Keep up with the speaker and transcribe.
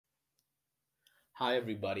Hi,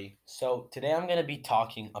 everybody. So, today I'm going to be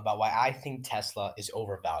talking about why I think Tesla is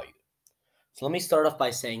overvalued. So, let me start off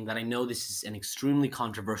by saying that I know this is an extremely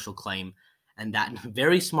controversial claim and that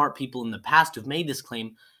very smart people in the past who've made this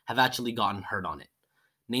claim have actually gotten hurt on it.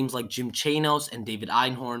 Names like Jim Chanos and David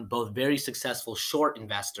Einhorn, both very successful short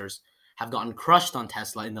investors, have gotten crushed on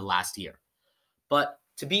Tesla in the last year. But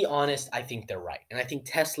to be honest, I think they're right. And I think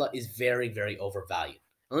Tesla is very, very overvalued.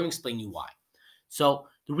 And let me explain you why. So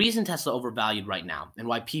the reason Tesla overvalued right now and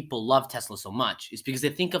why people love Tesla so much is because they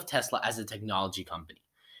think of Tesla as a technology company.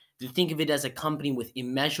 They think of it as a company with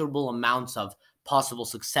immeasurable amounts of possible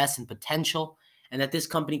success and potential, and that this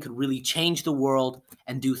company could really change the world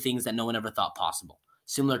and do things that no one ever thought possible,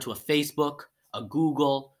 similar to a Facebook, a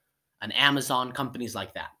Google, an Amazon, companies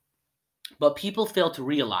like that. But people fail to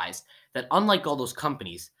realize that unlike all those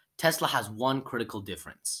companies, Tesla has one critical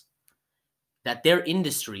difference, that their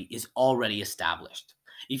industry is already established.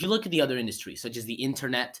 If you look at the other industries, such as the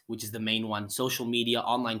internet, which is the main one, social media,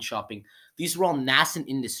 online shopping, these were all nascent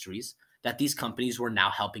industries that these companies were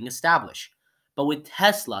now helping establish. But with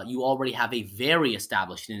Tesla, you already have a very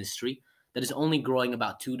established industry that is only growing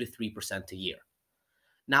about 2 to 3% a year.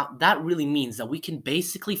 Now, that really means that we can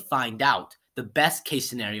basically find out the best case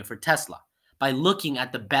scenario for Tesla by looking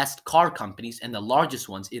at the best car companies and the largest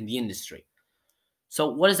ones in the industry.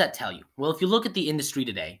 So what does that tell you? Well, if you look at the industry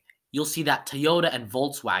today, you'll see that Toyota and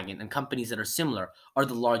Volkswagen and companies that are similar are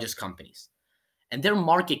the largest companies. And their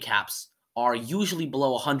market caps are usually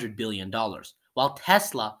below $100 billion, while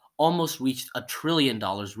Tesla almost reached $1 trillion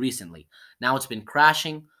recently. Now it's been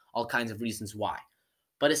crashing, all kinds of reasons why.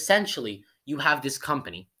 But essentially, you have this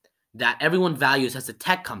company that everyone values as a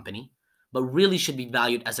tech company, but really should be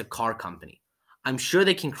valued as a car company. I'm sure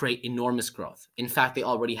they can create enormous growth. In fact, they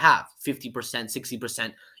already have 50%,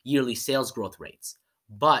 60% yearly sales growth rates.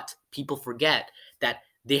 But people forget that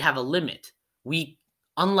they have a limit.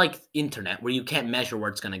 Unlike internet, where you can't measure where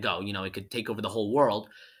it's going to go, it could take over the whole world.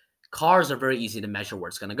 Cars are very easy to measure where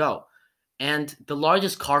it's going to go. And the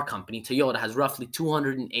largest car company, Toyota, has roughly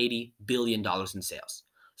 $280 billion in sales.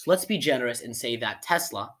 So let's be generous and say that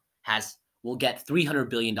Tesla will get $300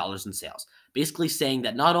 billion in sales. Basically saying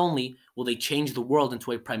that not only will they change the world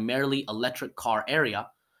into a primarily electric car area,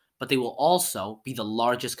 but they will also be the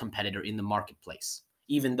largest competitor in the marketplace,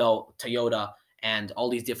 even though Toyota and all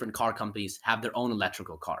these different car companies have their own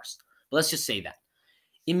electrical cars. But let's just say that.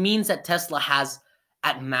 It means that Tesla has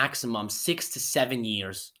at maximum 6 to 7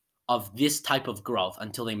 years of this type of growth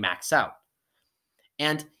until they max out.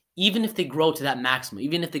 And even if they grow to that maximum,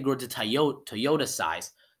 even if they grow to Toyota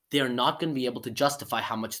size, they're not going to be able to justify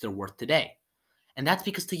how much they're worth today. And that's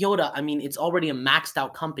because Toyota, it's already a maxed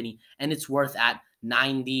out company and it's worth at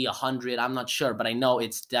 90, 100, I'm not sure, but I know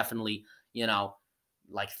it's definitely,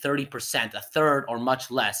 like 30%, a third or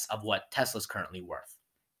much less of what Tesla's currently worth.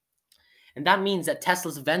 And that means that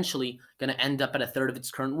Tesla's eventually going to end up at a third of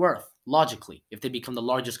its current worth, logically, if they become the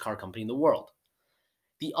largest car company in the world.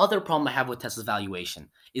 The other problem I have with Tesla's valuation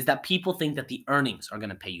is that people think that the earnings are going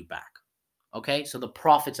to pay you back. Okay, so the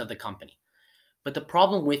profits of the company. But the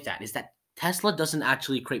problem with that is that Tesla doesn't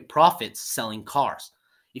actually create profits selling cars.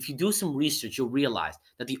 If you do some research, you'll realize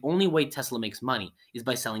that the only way Tesla makes money is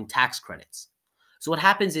by selling tax credits. So what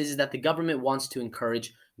happens is that the government wants to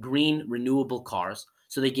encourage green, renewable cars,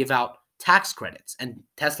 so they give out tax credits. And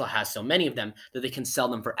Tesla has so many of them that they can sell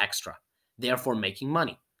them for extra, therefore making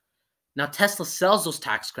money. Now, Tesla sells those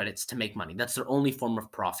tax credits to make money. That's their only form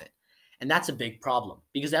of profit. And that's a big problem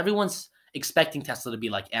because everyone's expecting Tesla to be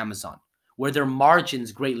like Amazon, where their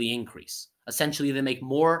margins greatly increase. Essentially, they make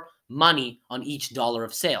more money on each dollar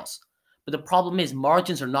of sales. But the problem is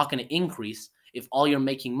margins are not going to increase if all you're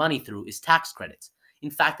making money through is tax credits. In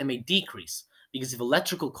fact, they may decrease because if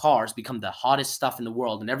electrical cars become the hottest stuff in the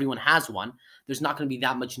world and everyone has one, there's not going to be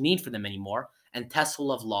that much need for them anymore, and Tesla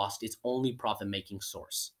will have lost its only profit-making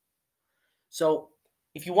source. So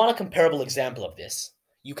if you want a comparable example of this,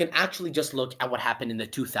 you can actually just look at what happened in the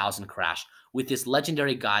 2000 crash with this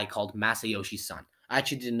legendary guy called Masayoshi Son. I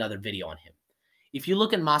actually did another video on him. If you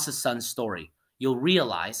look at Masa Son's story, you'll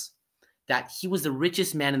realize that he was the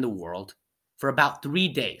richest man in the world for about 3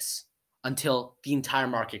 days until the entire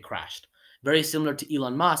market crashed. Very similar to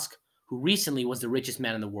Elon Musk, who recently was the richest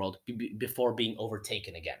man in the world before being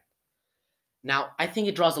overtaken again. Now, I think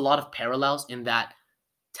it draws a lot of parallels in that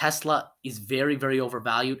Tesla is very, very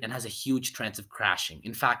overvalued and has a huge chance of crashing.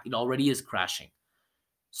 In fact, it already is crashing.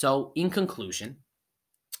 So, in conclusion,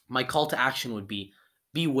 my call to action would be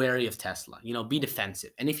wary of Tesla. Be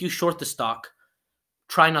defensive. And if you short the stock,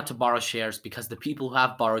 try not to borrow shares because the people who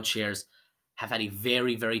have borrowed shares have had a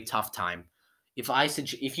very, very tough time. If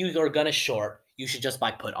you are going to short, you should just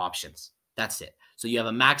buy put options. That's it. So you have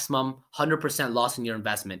a maximum 100% loss in your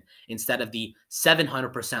investment instead of the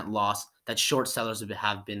 700% loss that short sellers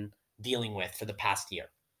have been dealing with for the past year.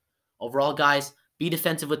 Overall, guys, be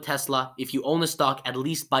defensive with Tesla. If you own the stock, at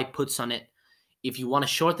least buy puts on it. If you want to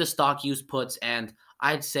short the stock, use puts, and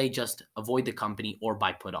I'd say just avoid the company or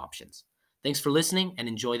buy put options. Thanks for listening and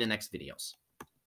enjoy the next videos.